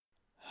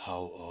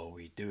How are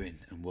we doing?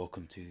 And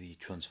welcome to the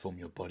Transform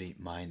Your Body,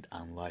 Mind,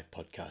 and Life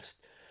podcast.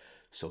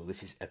 So,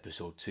 this is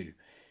episode 2.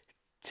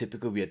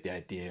 Typically, we had the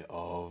idea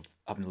of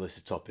having a list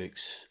of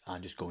topics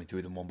and just going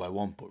through them one by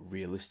one, but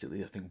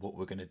realistically, I think what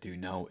we're going to do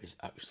now is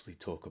actually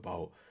talk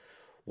about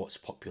what's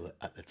popular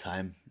at the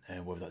time,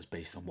 and whether that's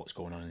based on what's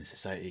going on in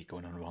society,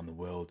 going on around the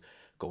world,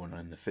 going on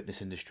in the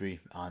fitness industry,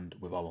 and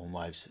with our own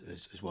lives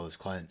as well as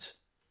clients.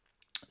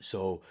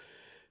 So,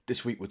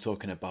 this week we're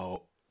talking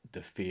about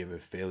the fear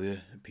of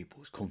failure,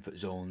 people's comfort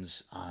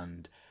zones,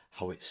 and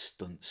how it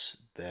stunts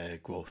their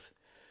growth.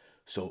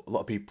 So, a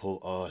lot of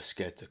people are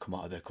scared to come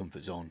out of their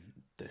comfort zone.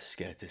 They're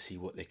scared to see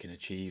what they can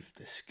achieve.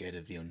 They're scared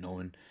of the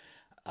unknown.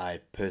 I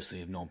personally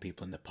have known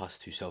people in the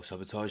past who self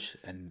sabotage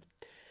and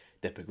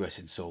they're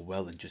progressing so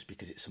well, and just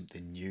because it's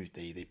something new,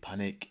 they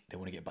panic. They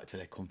want to get back to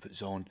their comfort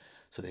zone,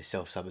 so they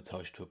self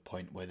sabotage to a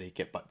point where they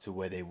get back to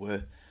where they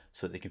were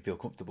so that they can feel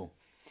comfortable.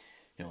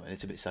 And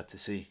it's a bit sad to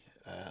see.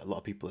 A lot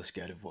of people are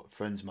scared of what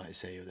friends might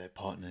say, or their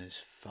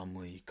partners,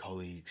 family,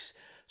 colleagues.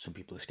 Some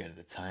people are scared of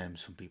the time.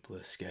 Some people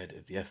are scared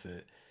of the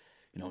effort.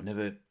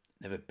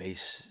 Never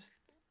base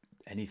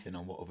anything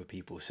on what other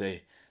people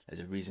say. There's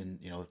a reason.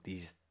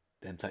 These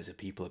them types of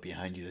people are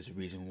behind you. There's a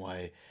reason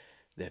why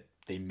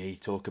they may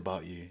talk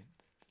about you.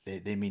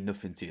 They mean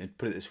nothing to you. And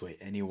put it this way: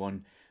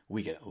 anyone,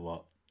 we get a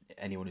lot.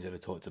 Anyone who's ever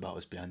talked about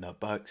us behind our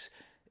backs,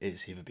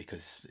 it's either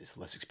because it's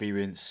less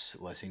experience,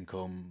 less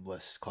income,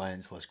 less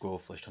clients, less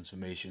growth, less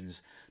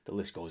transformations. The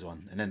list goes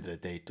on. At the end of the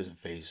day, it doesn't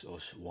phase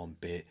us one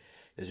bit.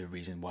 There's a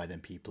reason why then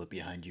people are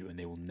behind you and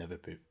they will never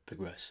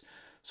progress.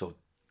 So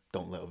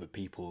don't let other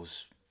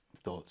people's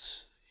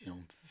thoughts,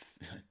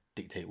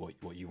 dictate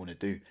what you want to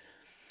do.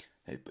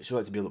 But so I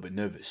like to be a little bit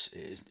nervous.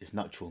 It's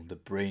natural. The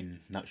brain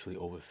naturally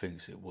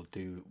overthinks. It will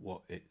do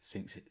what it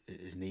thinks it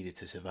is needed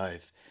to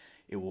survive.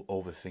 It will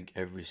overthink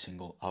every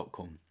single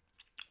outcome,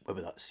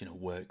 whether that's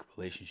work,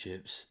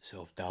 relationships,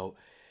 self doubt.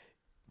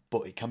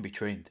 But it can be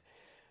trained.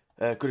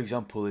 A good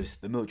example is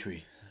the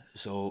military.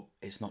 So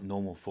it's not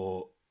normal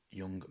for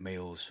young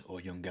males or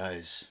young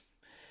guys,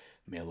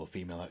 male or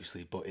female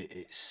actually, but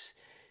it's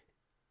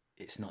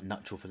not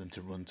natural for them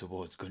to run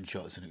towards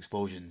gunshots and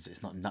explosions.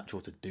 It's not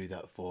natural to do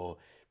that for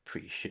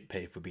pretty shit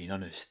pay, for being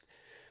honest.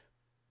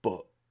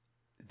 But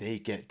they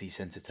get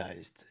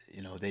desensitized.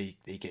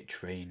 They get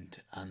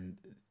trained, and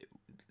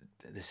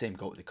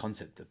the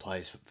concept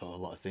applies for a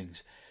lot of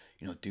things.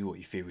 Do what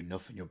you fear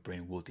enough, and your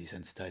brain will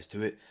desensitize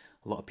to it.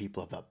 A lot of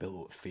people have that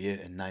built up fear,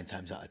 and 9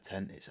 times out of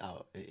 10,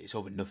 it's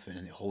over nothing,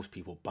 and it holds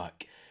people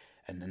back,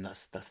 and then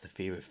that's the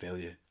fear of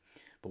failure.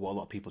 But what a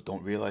lot of people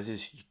don't realize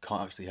is you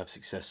can't actually have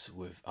success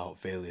without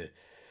failure.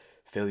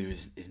 Failure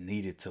is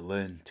needed to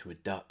learn, to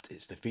adapt.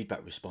 It's the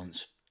feedback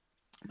response.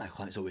 My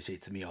clients always say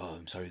to me, "Oh,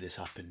 I'm sorry this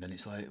happened," and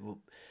it's like, well,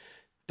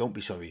 don't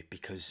be sorry,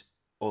 because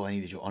all I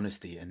need is your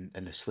honesty, and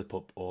the slip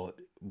up or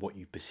what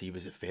you perceive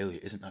as a failure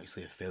isn't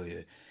actually a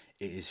failure.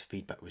 It is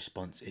feedback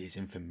response. It is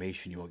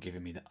information you are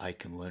giving me that I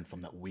can learn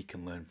from, that we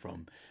can learn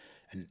from.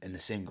 And the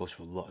same goes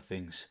for a lot of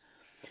things.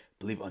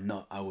 Believe it or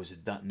not, I was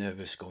that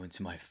nervous going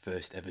to my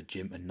first ever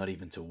gym, and not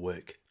even to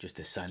work, just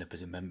to sign up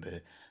as a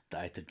member, that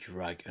I had to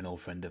drag an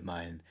old friend of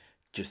mine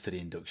just to the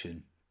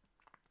induction.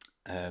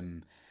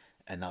 Um,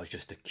 and that was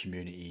just a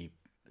community.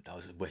 That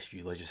was at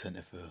Westview Leisure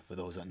Centre, for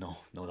those that know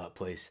that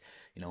place.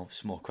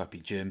 Small crappy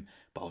gym,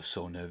 but I was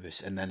so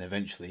nervous. And then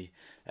eventually,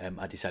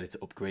 I decided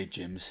to upgrade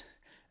gyms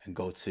and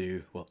go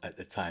to, well, at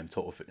the time,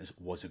 Total Fitness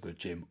was a good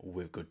gym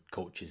with good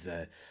coaches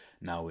there.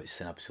 Now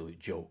it's an absolute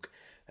joke.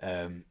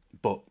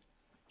 But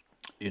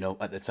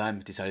at the time,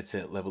 I decided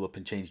to level up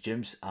and change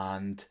gyms,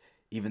 and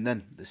even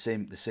then, the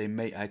same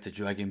mate, I had to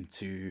drag him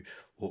to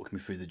walk me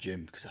through the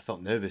gym because I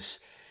felt nervous.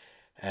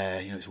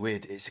 It's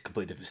weird. It's a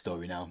completely different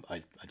story now.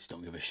 I just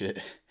don't give a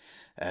shit.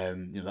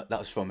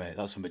 That's from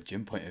a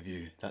gym point of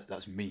view.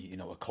 That's me.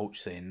 A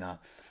coach saying that.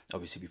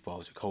 Obviously, before I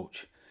was a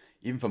coach,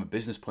 even from a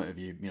business point of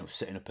view,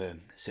 setting up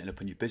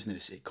a new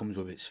business, it comes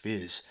with its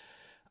fears.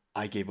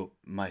 I gave up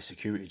my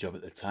security job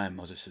at the time.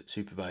 I was a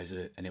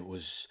supervisor, and it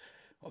was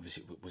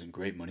obviously it wasn't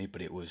great money,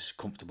 but it was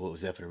comfortable. It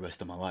was there for the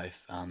rest of my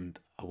life, and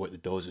I worked the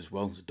doors as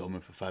well. I was a doorman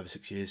for 5 or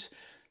 6 years,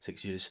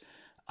 6 years,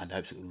 and I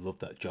absolutely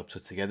loved that job. So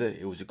together,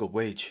 it was a good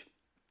wage.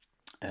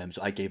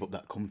 So I gave up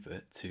that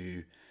comfort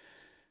to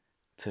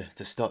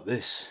start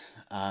this,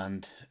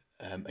 and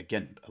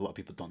again, a lot of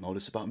people don't know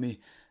this about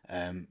me.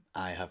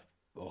 I have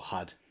or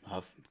had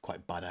have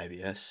quite bad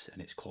IBS,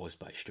 and it's caused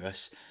by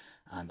stress.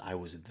 And I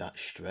was that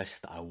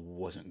stressed that I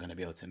wasn't going to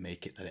be able to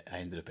make it. That I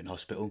ended up in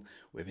hospital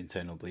with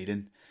internal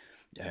bleeding.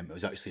 It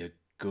was actually a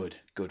good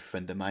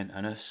friend of mine,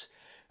 Anas.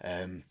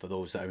 For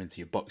those that are into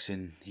your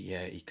boxing,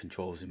 he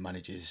controls and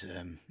manages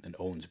and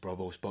owns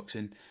Bravos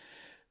Boxing.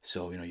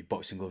 So your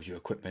boxing gloves, your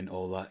equipment,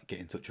 all that. Get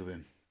in touch with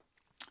him.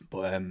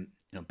 But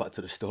back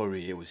to the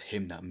story. It was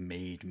him that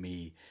made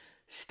me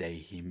stay.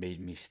 He made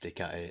me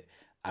stick at it.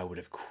 I would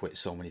have quit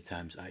so many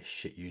times. I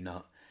shit you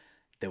not.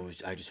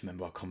 I just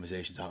remember our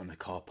conversations out in the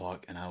car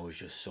park, and I was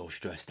just so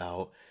stressed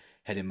out,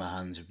 head in my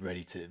hands,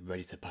 ready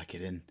to pack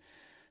it in.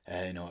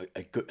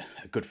 A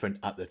good friend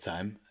at the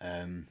time.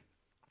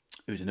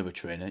 who's another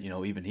trainer,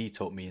 even he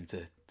talked me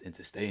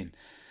into staying,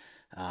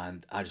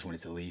 and I just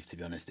wanted to leave. To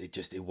be honest,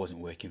 it wasn't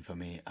working for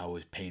me. I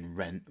was paying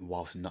rent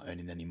whilst not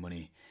earning any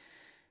money,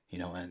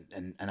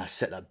 and I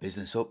set that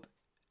business up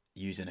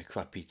using a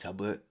crappy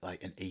tablet,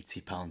 like an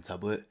 £80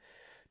 tablet.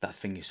 That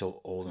thing is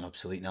so old and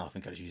obsolete now. I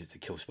think I just use it to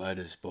kill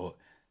spiders. But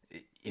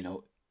it- you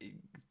know, it-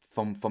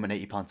 from an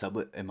 £80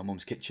 tablet in my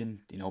mum's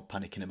kitchen,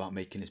 panicking about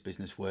making this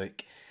business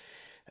work,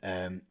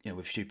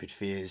 with stupid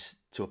fears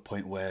to a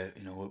point where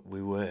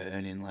we were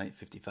earning like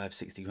 55,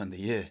 60 grand a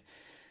year.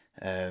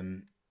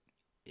 Um,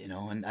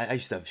 and I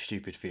used to have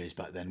stupid fears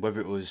back then, whether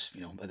it was,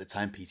 at the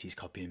time PT's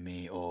copying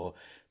me or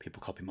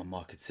people copying my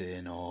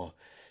marketing or,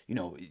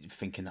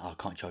 thinking that I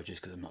can't charge this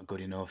because I'm not good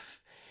enough.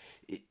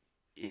 It,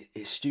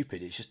 it's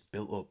stupid. It's just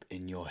built up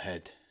in your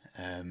head.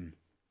 Um,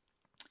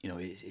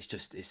 it's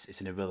just,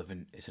 it's an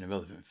irrelevant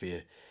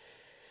fear.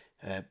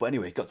 But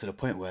anyway, it got to the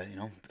point where,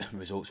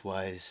 results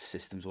wise,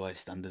 systems wise,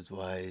 standards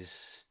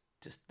wise,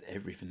 just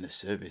everything, the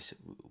service,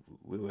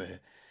 we were,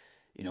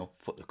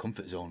 for the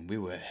comfort zone, we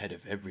were ahead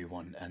of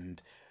everyone. And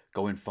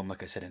going from,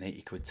 like I said, an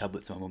 80 quid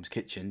tablet to my mum's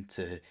kitchen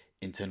to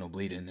internal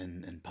bleeding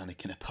and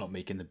panicking about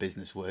making the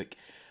business work,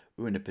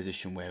 we were in a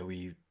position where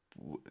we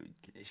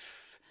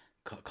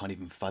can't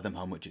even fathom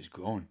how much it's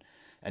grown.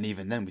 And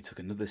even then, we took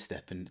another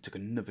step and took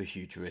another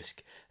huge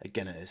risk.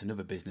 Again, it's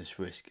another business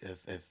risk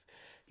of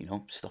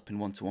stopping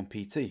one-to-one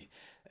PT.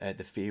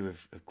 The fear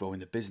of growing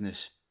the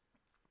business.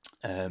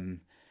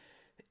 Um,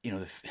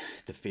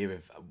 the fear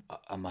of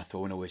am I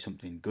throwing away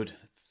something good,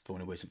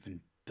 throwing away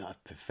something that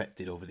I've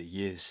perfected over the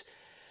years.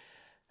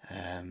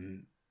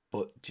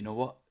 But do you know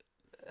what?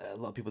 A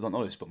lot of people don't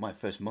know this, but my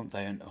first month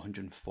I earned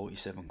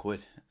 147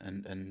 quid,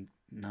 and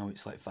now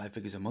it's like five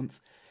figures a month.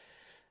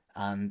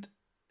 And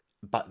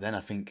back then,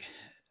 I think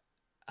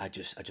I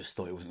just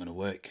thought it wasn't going to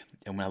work.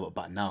 And when I look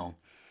back now,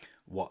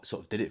 what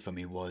sort of did it for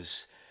me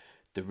was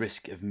the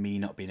risk of me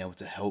not being able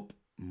to help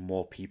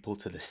more people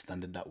to the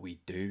standard that we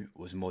do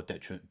was more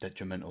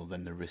detrimental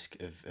than the risk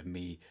of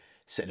me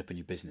setting up a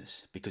new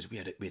business, because we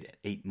had an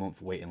 8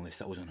 month waiting list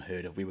that was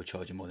unheard of. We were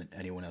charging more than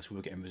anyone else. We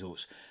were getting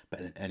results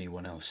better than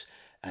anyone else,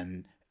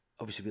 and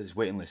obviously with this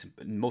waiting list,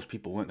 most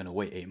people weren't going to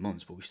wait 8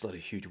 months, but we still had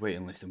a huge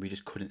waiting list, and we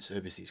just couldn't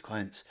service these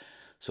clients.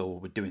 So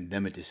we're doing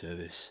them a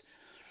disservice.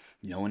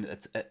 And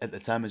at the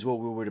time as well,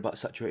 we were worried about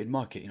saturated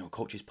market.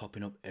 Coaches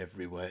popping up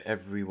everywhere.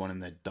 Everyone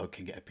and their dog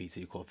can get a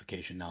PT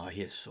qualification now. I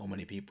hear so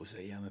many people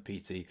say, "Yeah, I'm a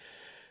PT."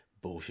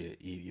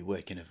 Bullshit. You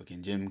work in a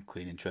fucking gym,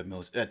 cleaning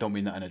treadmills. I don't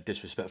mean that in a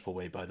disrespectful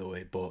way, by the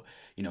way. But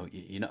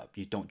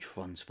you don't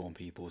transform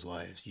people's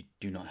lives. You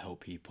do not help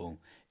people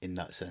in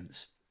that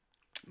sense.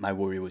 My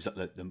worry was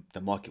that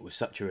the market was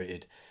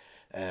saturated.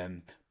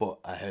 But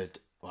I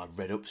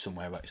read up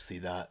somewhere actually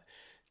that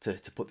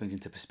to put things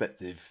into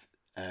perspective.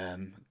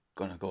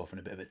 Gonna go off on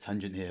a bit of a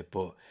tangent here,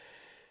 but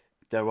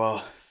there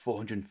are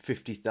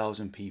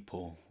 450,000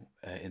 people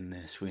in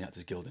the Screen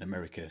Actors Guild in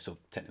America, so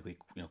technically,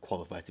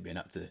 qualified to be an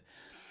actor.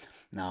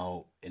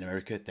 Now, in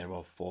America, there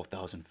are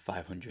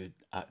 4,500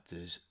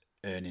 actors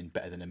earning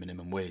better than a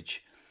minimum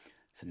wage.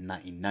 So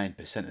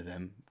 99% of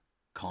them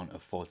can't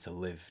afford to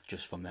live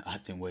just from their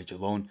acting wage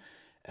alone,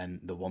 and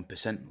the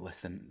 1%, less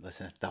than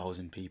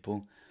 1,000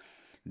 people,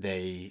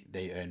 they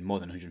earn more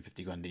than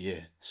 150 grand a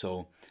year.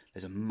 So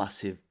there's a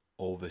massive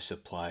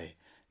oversupply.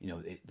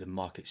 The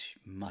market's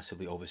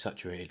massively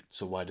oversaturated.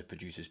 So why do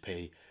producers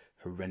pay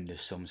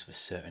horrendous sums for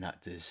certain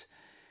actors?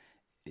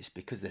 It's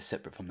because they're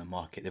separate from the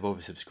market. They've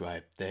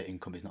oversubscribed. Their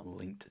income is not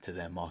linked to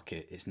their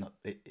market. It's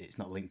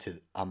not linked to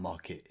our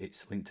market.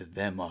 It's linked to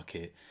their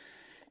market.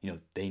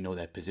 They know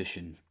their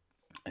position,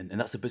 and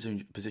that's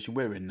the position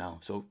we're in now.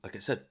 So like I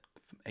said,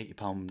 from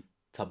 £80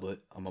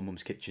 tablet on my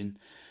mum's kitchen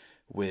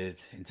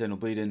with internal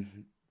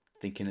bleeding,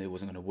 thinking it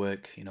wasn't going to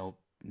work.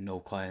 No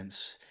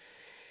clients,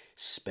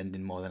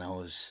 spending more than I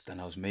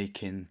was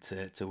making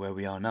to where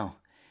we are now.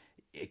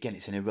 Again,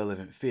 it's an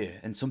irrelevant fear,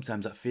 and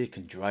sometimes that fear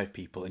can drive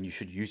people, and you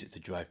should use it to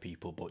drive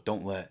people. But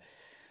don't let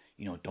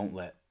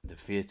the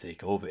fear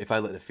take over. If I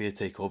let the fear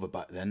take over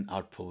back then,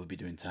 I'd probably be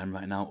doing time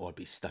right now, or I'd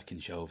be stacking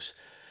shelves,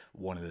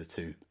 one of the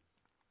two.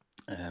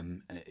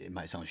 And it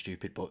might sound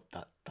stupid, but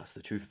that's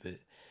the truth of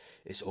it.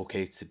 It's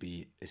okay to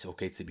be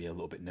a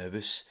little bit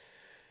nervous.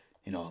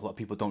 A lot of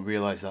people don't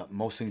realize that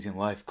most things in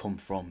life come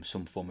from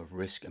some form of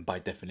risk, and by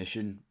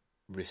definition,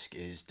 risk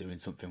is doing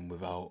something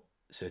without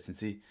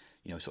certainty.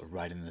 Sort of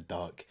riding in the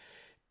dark.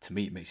 To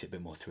me, it makes it a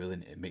bit more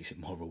thrilling. It makes it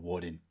more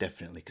rewarding,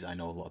 definitely, because I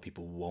know a lot of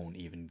people won't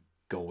even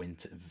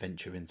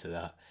venture into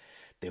that.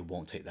 They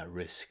won't take that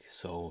risk.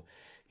 So,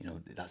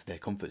 that's their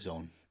comfort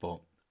zone. But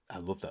I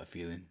love that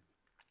feeling.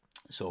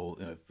 So,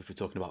 if we're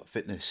talking about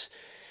fitness,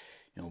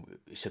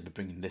 we said we're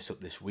bringing this up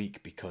this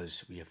week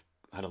because we have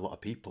had a lot of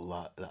people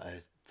that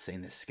are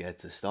saying they're scared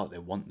to start. They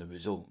want the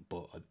result,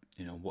 but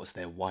what's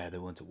their why? Are they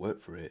willing to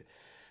work for it?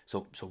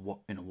 So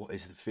what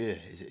is the fear?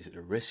 Is it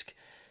a risk?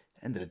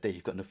 End of the day,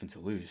 you've got nothing to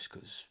lose,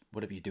 because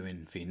whatever you're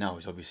doing for you now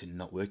is obviously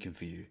not working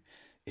for you.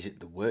 Is it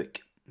the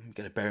work? You've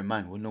got to bear in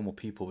mind, we're normal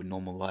people with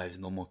normal lives,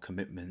 normal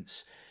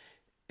commitments.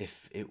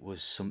 If it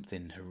was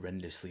something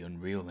horrendously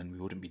unreal, then we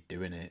wouldn't be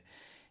doing it.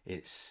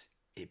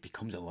 it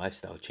becomes a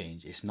lifestyle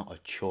change. It's not a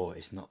chore.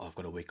 It's not, I've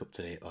got to wake up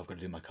today, I've got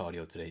to do my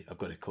cardio today, I've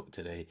got to cook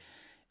today.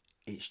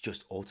 It's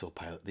just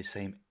autopilot.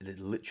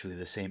 Literally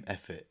the same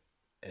effort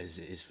as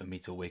it is for me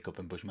to wake up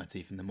and brush my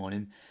teeth in the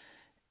morning.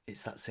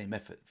 It's that same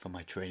effort for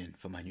my training,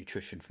 for my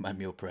nutrition, for my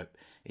meal prep.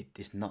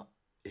 It's not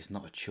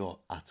a chore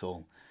at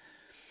all.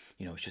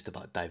 It's just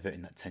about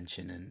diverting that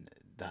tension and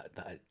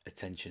that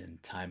attention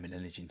and time and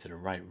energy into the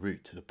right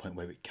route to the point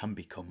where it can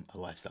become a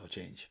lifestyle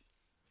change.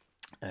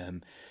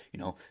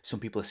 Some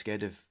people are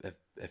scared of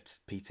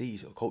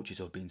PTs or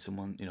coaches or being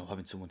someone,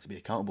 having someone to be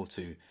accountable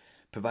to,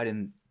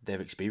 providing their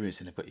experience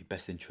and they've got your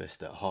best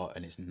interest at heart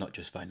and it's not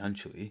just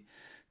financially,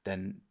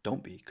 then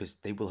don't be, because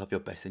they will have your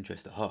best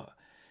interest at heart.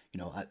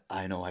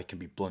 I know I can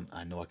be blunt,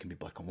 I know I can be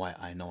black and white,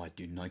 I know I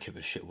do not give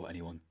a shit what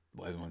everyone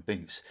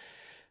thinks,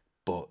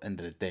 but end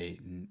of the day,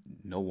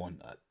 no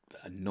one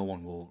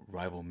will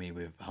rival me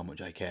with how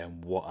much I care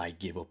and what I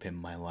give up in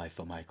my life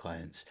for my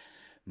clients.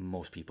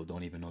 Most people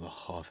don't even know the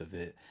half of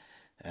it.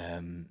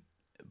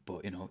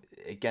 But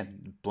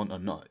again, blunt or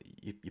not,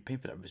 you're paying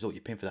for that result.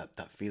 You're paying for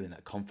that feeling,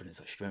 that confidence,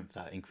 that strength,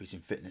 that increase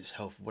in fitness,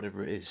 health,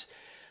 whatever it is.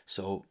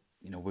 So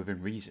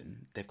within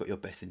reason, they've got your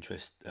best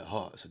interest at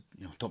heart. So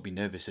don't be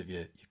nervous of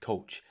your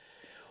coach.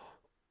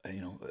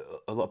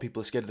 A lot of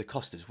people are scared of the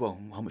cost as well.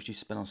 How much do you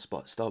spend on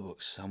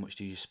Starbucks? How much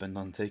do you spend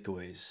on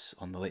takeaways,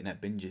 on the late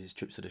night binges,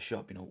 trips to the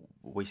shop?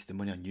 Wasting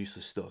money on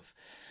useless stuff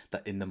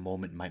that in the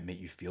moment might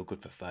make you feel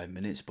good for 5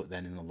 minutes, but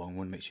then in the long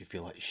run makes you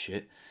feel like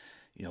shit.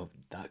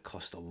 That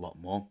costs a lot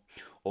more.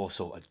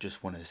 Also, I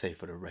just want to say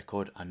for the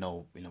record, I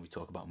know, we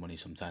talk about money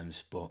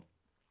sometimes,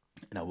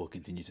 and I will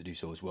continue to do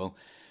so as well,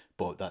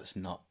 but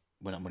we're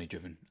not money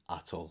driven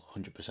at all,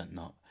 100%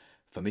 not.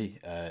 For me,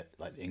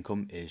 like the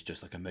income is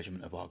just like a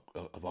measurement of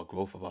our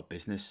growth of our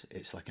business.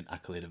 It's like an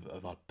accolade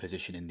of our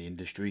position in the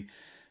industry,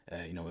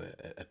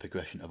 a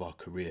progression of our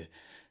career.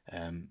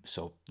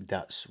 So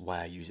that's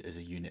why I use it as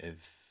a unit of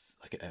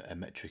like a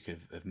metric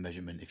of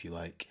measurement, if you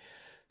like.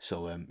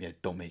 So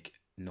don't make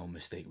no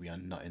mistake, we are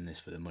not in this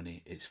for the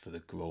money, it's for the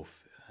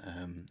growth.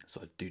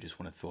 So I do just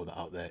want to throw that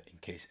out there in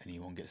case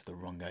anyone gets the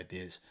wrong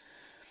ideas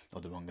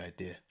or the wrong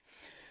idea.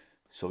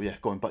 So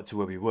going back to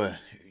where we were,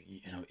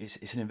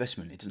 it's an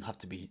investment. It doesn't have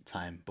to be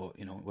time, but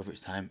whether it's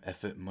time,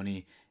 effort,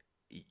 money,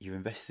 you're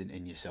investing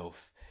in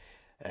yourself.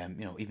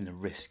 Even the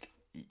risk.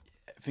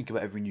 Think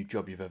about every new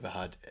job you've ever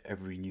had,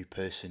 every new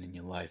person in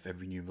your life,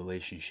 every new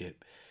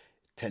relationship.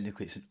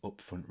 Technically, it's an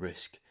upfront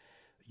risk.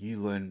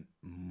 You learn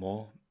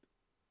more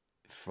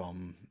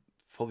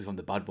probably from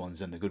the bad ones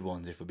than the good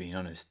ones, if we're being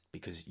honest,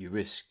 because you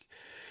risk.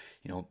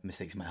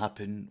 Mistakes might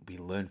happen, we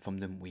learn from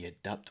them, we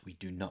adapt, we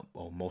do not,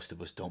 or most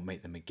of us don't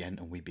make them again,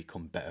 and we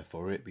become better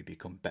for it, we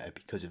become better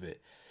because of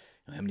it.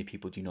 How many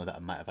people do you know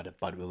that might have had a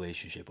bad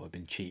relationship or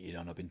been cheated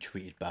on or been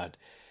treated bad,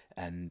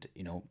 and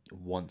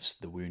once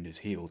the wound is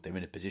healed, they're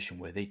in a position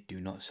where they do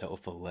not settle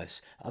for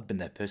less. I've been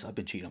that person. I've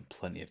been cheated on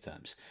plenty of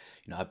times.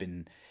 I've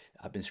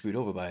been screwed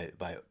over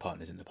by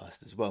partners in the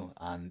past as well,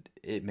 and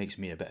it makes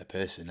me a better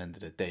person. End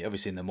of the day,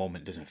 obviously in the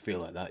moment it doesn't feel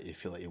like that. You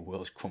feel like your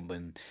world's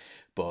crumbling,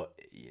 but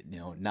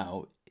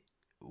now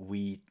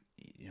we're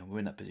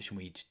in that position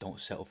where you just don't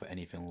settle for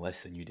anything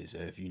less than you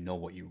deserve. You know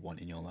what you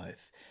want in your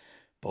life,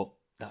 but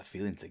that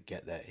feeling to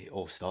get there, it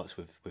all starts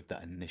with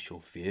that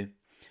initial fear.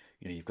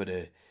 You've got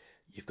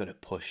to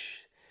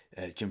push.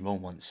 Jim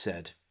Rohn once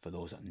said, for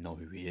those that know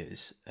who he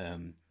is,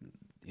 one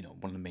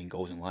of the main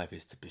goals in life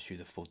is to pursue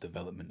the full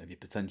development of your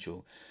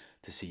potential,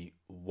 to see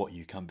what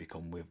you can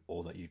become with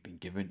all that you've been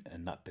given,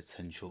 and that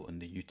potential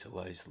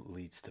underutilized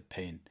leads to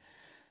pain.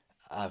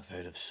 I've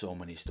heard of so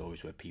many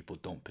stories where people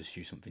don't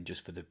pursue something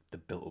just for the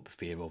built up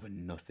fear over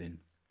nothing.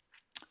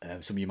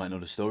 Some of you might know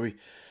the story.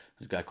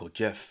 There's a guy called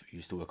Jeff who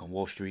used to work on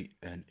Wall Street,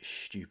 and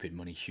stupid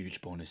money, huge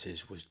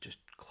bonuses, was just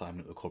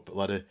climbing up the corporate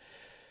ladder.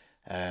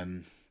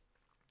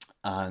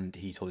 And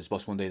he told his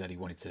boss one day that he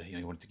wanted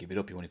to give it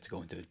up. He wanted to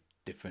go into a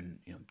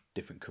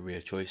different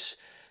career choice.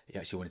 He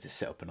actually wanted to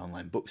set up an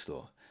online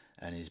bookstore.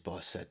 And his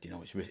boss said,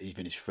 it's risky.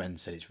 Even his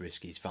friends said it's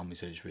risky. His family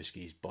said it's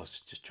risky. His boss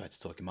just tried to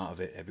talk him out of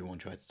it. Everyone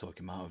tried to talk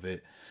him out of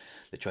it.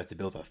 They tried to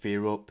build that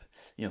fear up.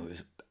 It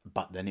was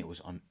back then. It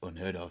was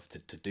unheard of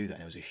to do that.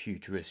 And it was a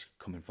huge risk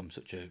coming from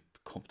such a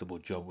comfortable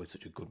job with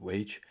such a good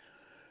wage.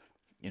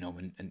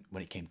 And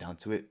when it came down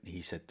to it,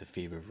 he said the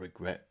fear of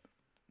regret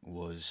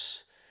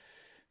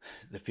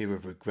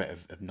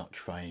of not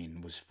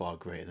trying was far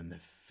greater than the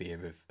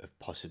fear of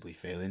possibly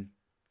failing.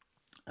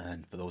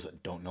 And for those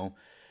that don't know,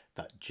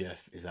 that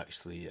Jeff is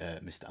actually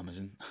Mr.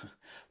 Amazon,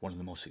 one of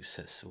the most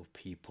successful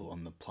people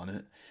on the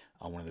planet,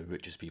 and one of the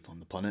richest people on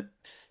the planet,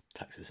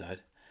 tax aside.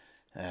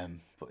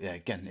 But yeah,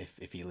 again,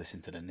 if he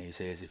listened to the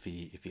naysayers, if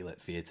he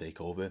let fear take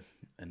over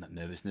and that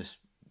nervousness,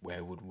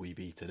 where would we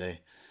be today?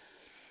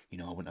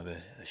 I wouldn't have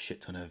a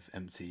shit ton of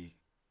empty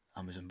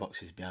Amazon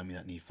boxes behind me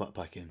that need flat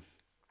packing.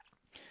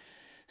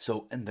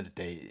 So end of the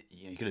day,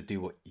 you got to do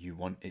what you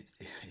want.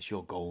 It's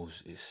your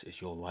goals. It's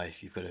your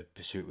life. You've got to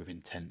pursue it with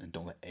intent and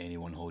don't let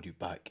anyone hold you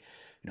back.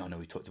 I know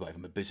we talked about it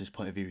from a business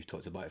point of view. We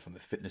talked about it from a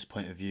fitness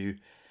point of view.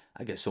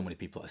 I get so many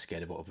people that are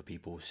scared of what other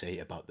people say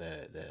about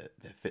their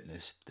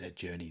fitness, their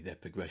journey, their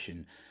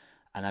progression.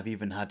 And I've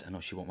even had, I know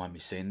she won't mind me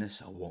saying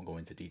this, I won't go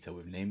into detail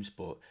with names,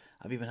 but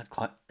I've even had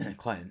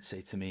clients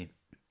say to me,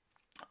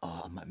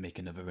 oh, I might make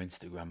another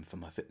Instagram for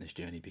my fitness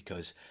journey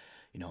because,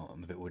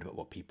 I'm a bit worried about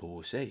what people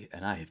will say.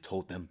 And I have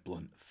told them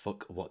blunt,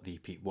 fuck what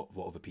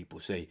other people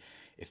say.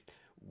 If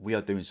we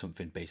are doing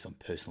something based on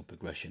personal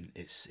progression,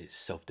 it's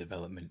self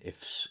development.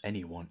 If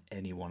anyone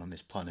on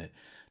this planet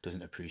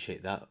doesn't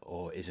appreciate that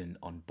or isn't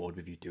on board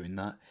with you doing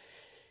that,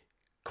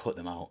 cut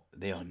them out.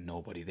 They are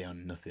nobody. They are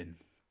nothing.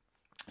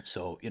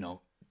 So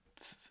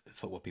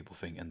fuck what people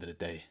think. End of the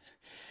day.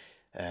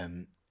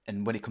 And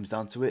when it comes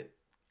down to it,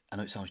 I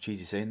know it sounds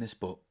cheesy saying this,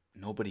 but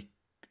nobody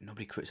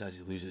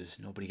criticizes losers.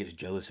 Nobody gets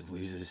jealous of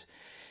losers.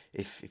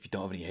 If you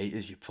don't have any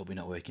haters, you're probably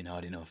not working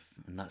hard enough,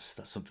 and that's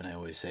something I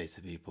always say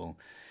to people.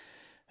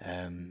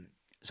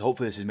 So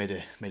hopefully this has made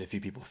a few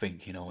people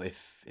think.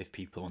 If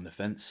people are on the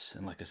fence,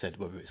 and like I said,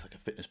 whether it's like a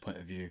fitness point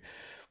of view,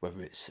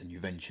 whether it's a new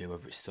venture,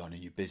 whether it's starting a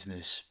new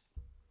business,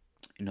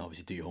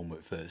 obviously do your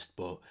homework first,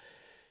 but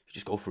you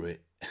just go for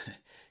it.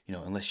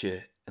 Unless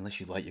you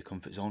like your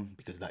comfort zone,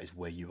 because that is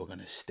where you are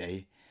gonna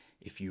stay.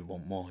 If you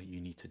want more, you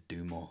need to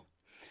do more.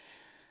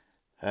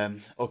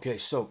 Okay,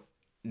 so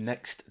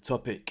next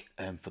topic.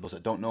 For those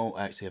that don't know,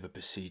 I actually have a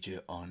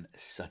procedure on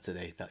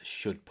Saturday that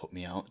should put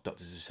me out.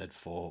 Doctors have said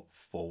for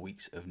 4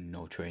 weeks of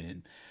no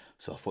training.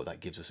 So I thought that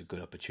gives us a good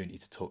opportunity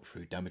to talk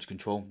through damage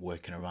control,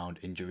 working around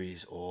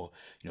injuries or,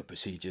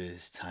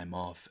 procedures, time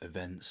off,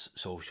 events,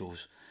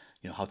 socials,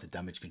 how to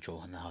damage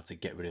control and how to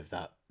get rid of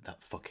that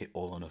fuck it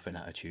all or nothing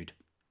attitude.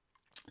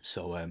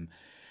 So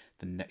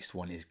the next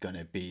one is going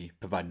to be,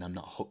 providing I'm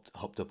not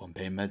hopped up on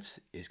pain meds,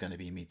 is going to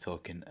be me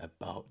talking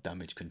about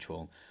damage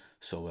control.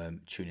 So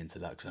tune into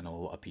that, because I know a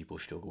lot of people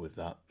struggle with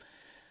that.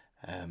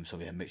 So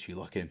yeah, make sure you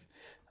lock in.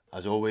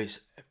 As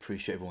always,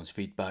 appreciate everyone's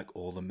feedback,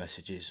 all the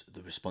messages,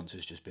 the response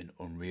has just been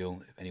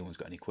unreal. If anyone's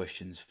got any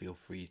questions, feel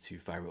free to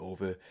fire it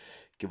over.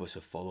 Give us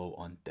a follow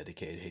on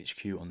Dedicated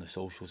HQ on the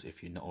socials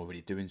if you're not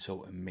already doing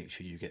so, and make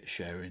sure you get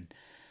sharing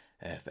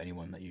for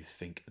anyone that you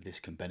think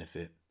this can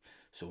benefit.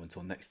 So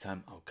until next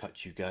time, I'll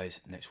catch you guys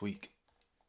next week.